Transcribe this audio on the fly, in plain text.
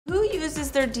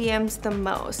opens their DMs the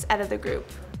most out of the group?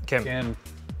 Kim.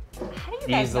 How do you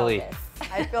guys know this?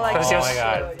 I feel like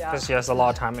Because she has a lot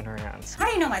of time in her hands. How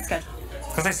do you know my schedule?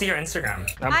 Because I see your Instagram.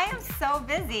 I am so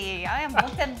busy. I am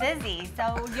booked and busy,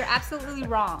 so you're absolutely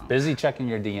wrong. Busy checking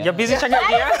your DMs. You're busy checking your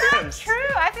That is not DMs. true.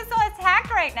 I feel so attacked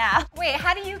right now. Wait,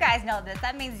 how do you guys know this?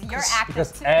 That means you're active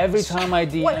Because too. every time I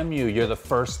DM you, you're the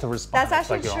first to respond. That's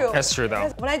actually true. That's true though.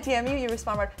 Because when I DM you, you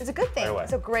respond right. It's a good thing. Right away.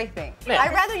 It's a great thing. Yeah.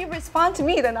 I'd rather you respond to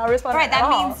me than I'll respond Right, to you. that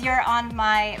means you're on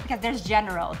my, because there's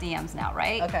general DMs now,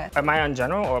 right? Okay. Am I on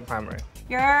general or primary?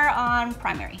 You're on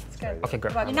primary. It's good. Okay,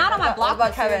 great. You're not on my block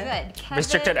What about list, so you're Kevin? good. Kevin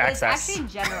Restricted is access. actually in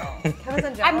general. Kevin's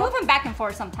in I general. move him back and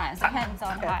forth sometimes, depends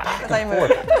on how. That's how you move.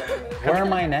 Where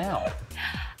am I now?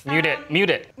 Mute it, mute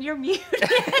it. You're muted.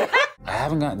 I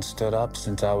haven't gotten stood up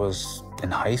since I was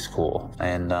in high school,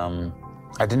 and I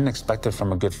didn't expect it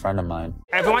from a good friend of mine.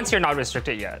 Everyone's here not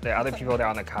restricted yet. The other people that are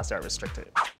on the cast that are restricted.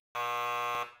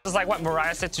 It's like what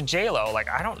Mariah said to J-Lo. Like,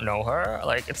 I don't know her.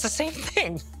 Like, it's the same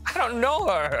thing. I don't know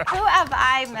her. Who have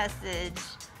I messaged?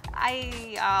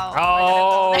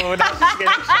 Oh, that's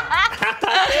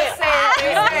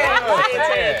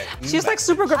just She's like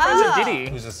super good friends with Diddy.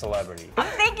 Who's a celebrity?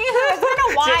 Thank you. It's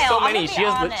been a while. She has so I'm many. gonna be She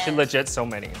has honest. she legit so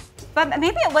many. But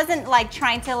maybe it wasn't like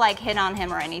trying to like hit on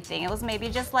him or anything. It was maybe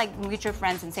just like mutual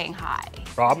friends and saying hi.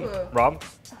 Rob? Who? Rob?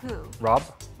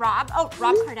 Rob? Oh,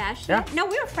 Rob Kardashian? Yeah. No,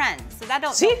 we were friends, so that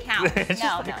don't See? count. It's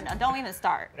No, just no, don't even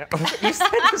start. You said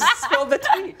you spilled the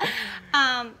tea.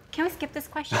 Can we skip this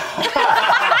question?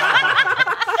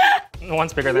 No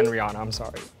one's bigger than Rihanna, I'm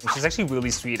sorry. She's actually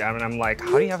really sweet, and I'm like,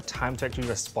 how do you have time to actually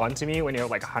respond to me when you have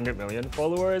like 100 million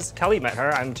followers? Kelly met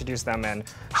her, I introduced them, and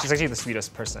she's actually the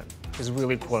sweetest person. She's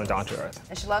really cool and down to earth.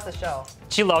 And she loves the show.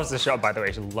 She loves the show, by the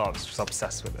way, she's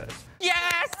obsessed with it.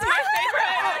 Yes, my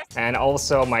favorite! And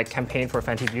also my campaign for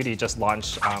Fenty Beauty just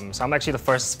launched, so I'm actually the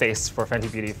first face for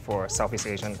Fenty Beauty for Southeast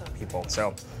Asian people,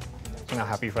 so I'm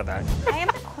happy for that. I am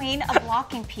the queen of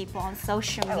blocking people on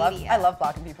social media. I love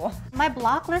blocking people. My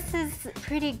block list is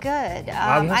pretty good.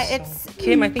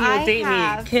 Kim, I think you'll date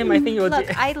me. Kim, I think you'll date me.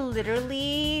 Look, I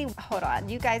literally, hold on,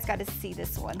 you guys gotta see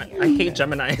this one here. I hate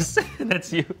Geminis.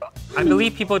 That's you. I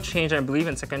believe people change and I believe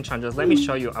in second chances. Let me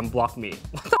show you, unblock me.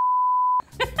 What the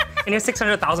And you have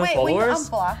 600,000 Wait, followers?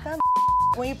 when you unblock them,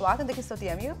 when you block them, they can still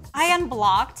DM you? I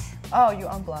unblocked, Oh, you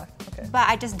unblocked. Okay. but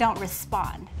I just don't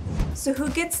respond. So who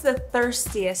gets the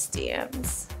thirstiest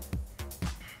DMs?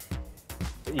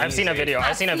 I've seen a video.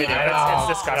 It's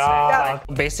disgusting. Like,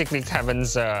 basically,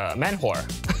 Kevin's man whore.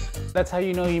 That's how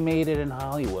you know you made it in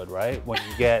Hollywood, right? When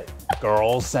you get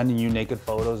girls sending you naked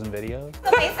photos and videos.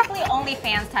 So basically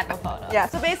OnlyFans type of photo. Yeah,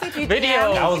 so basically if you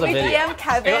Video. That was a if you video. DM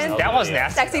Kevin That was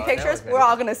nasty. sexy though. pictures, That was we're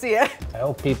all gonna see it. I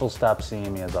hope people stop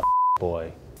seeing me as a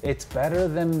boy. It's better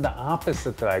than the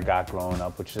opposite that I got growing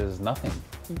up, which is nothing.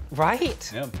 Right.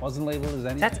 Yeah, wasn't labeled as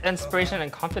anything. That's inspiration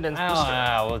and confidence.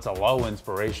 Well, it's a low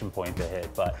inspiration point to hit,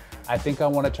 but I think I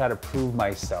want to try to prove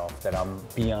myself that I'm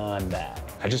beyond that.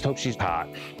 I just hope she's hot.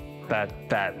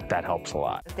 That helps a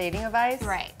lot. Dating advice?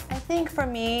 Right. I think for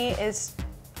me is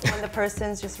when the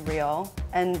person's just real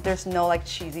and there's no like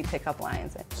cheesy pickup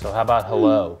lines. So how about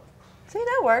hello? See,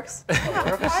 that works.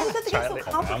 Yeah, why does it get so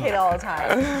complicated all the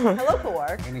time? Hello could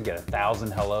work. I'm gonna get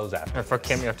 1,000 hellos after. And for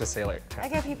Kim, you have to say like, I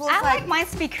get people I like, like mine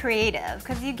to be creative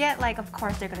because you get like, of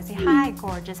course, they're gonna say, hi,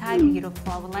 gorgeous, hi,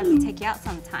 beautiful, I would like to take you out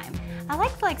sometime. I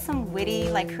like some witty,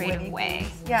 like creative way.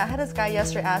 yeah, I had this guy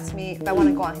yesterday ask me if I want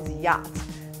to go on his yacht.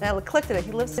 And I clicked it.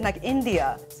 He lives in like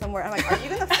India somewhere. I'm like, are you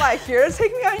gonna fly here to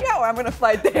take me on yacht, or I'm gonna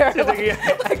fly there?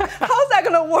 Like, how's that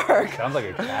gonna work? Sounds like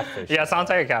a catfish. yeah,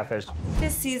 sounds like a catfish.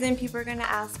 This season, people are gonna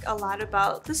ask a lot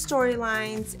about the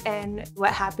storylines and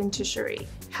what happened to Cherie.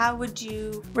 How would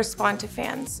you respond to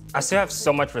fans? I still have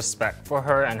so much respect for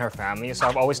her and her family, so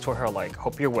I've always told her like,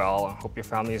 hope you're well, hope your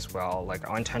family is well. Like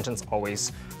our intentions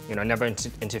always, never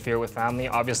interfere with family.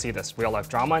 Obviously there's real life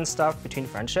drama and stuff between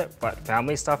friendship, but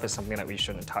family stuff is something that we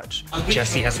shouldn't touch.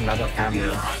 Jessie has another family.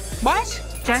 What?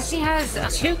 Jessie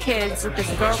has 2 kids with this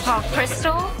girl called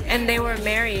Crystal, and they were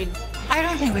married. I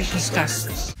don't think we should discuss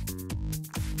this.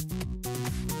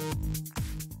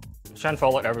 She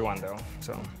unfollowed everyone though,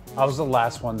 so. I was the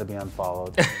last one to be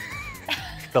unfollowed.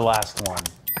 The last one.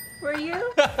 Were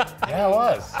you? Yeah, I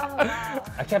was. Oh, wow.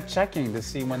 I kept checking to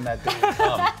see when that day would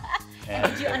come.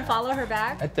 And Did you unfollow her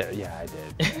back? I did. Yeah, I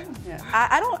did. Yeah,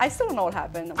 I still don't know what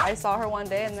happened. I saw her one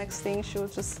day, and the next thing she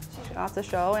was just off the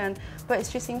show, but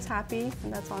she seems happy,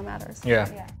 and that's all that matters.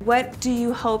 Yeah. What do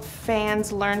you hope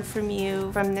fans learn from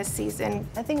you from this season?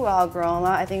 I think we're all grown.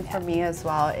 I think for me as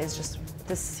well is just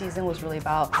This season was really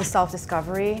about the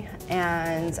self-discovery,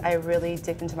 and I really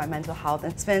digged into my mental health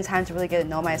and spent time to really get to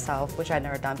know myself, which I'd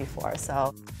never done before.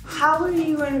 So, how are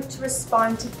you going to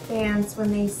respond to fans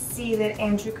when they see that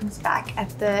Andrew comes back at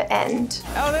the end?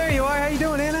 Oh, there you are. How you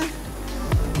doing, Anna? I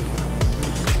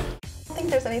don't think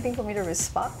there's anything for me to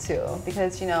respond to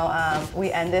because, you know,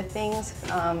 we ended things,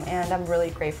 and I'm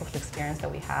really grateful for the experience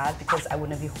that we had because I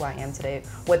wouldn't be who I am today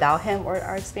without him or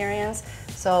our experience.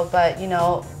 So, but, you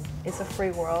know, it's a free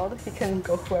world. He can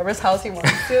go whoever's house he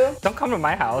wants to. Don't come to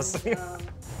my house.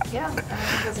 Yeah,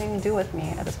 it doesn't even do with me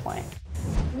at this point.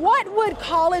 What would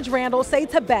College Randall say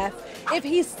to Beth if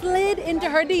he slid into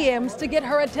her DMs to get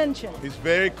her attention? He's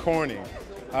very corny.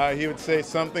 He would say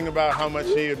something about how much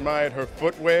he admired her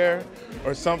footwear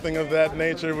or something of that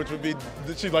nature, which would be,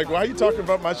 she's like, why are you talking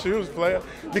about my shoes, player?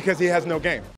 Because he has no game.